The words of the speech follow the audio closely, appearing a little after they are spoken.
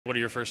What are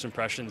your first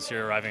impressions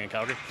here arriving in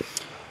Calgary?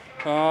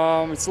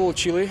 It's a little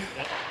chilly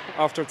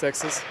after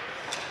Texas,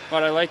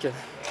 but I like it.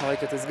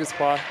 It's a good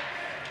spot,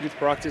 good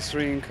practice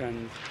rink,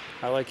 and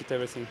I like it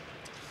everything.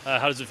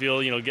 How does it feel,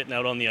 getting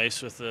out on the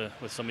ice with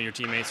some of your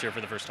teammates here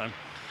for the first time?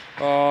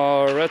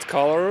 Red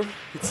color,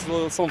 it's a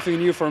little something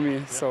new for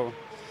me. So,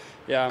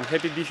 yeah, I'm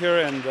happy to be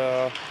here,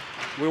 and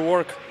we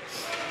work.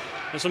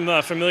 There's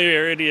some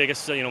familiarity, I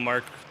guess.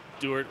 Mark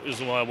Stewart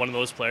is one of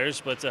those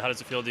players, but how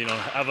does it feel to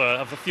have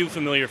a few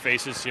familiar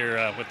faces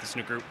here with this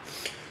new group?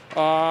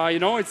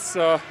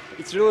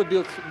 It's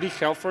really big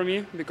help for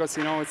me because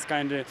it's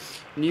kind of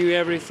new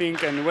everything,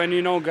 and when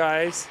you know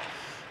guys,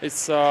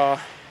 it's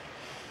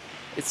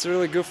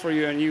really good for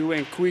you, and you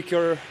and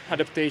quicker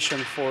adaptation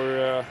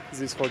for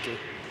this hockey.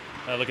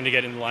 Looking to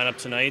get in the lineup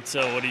tonight.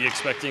 What are you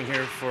expecting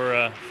here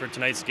for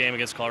tonight's game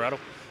against Colorado?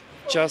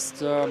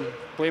 Just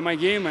play my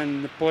game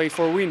and play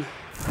for win.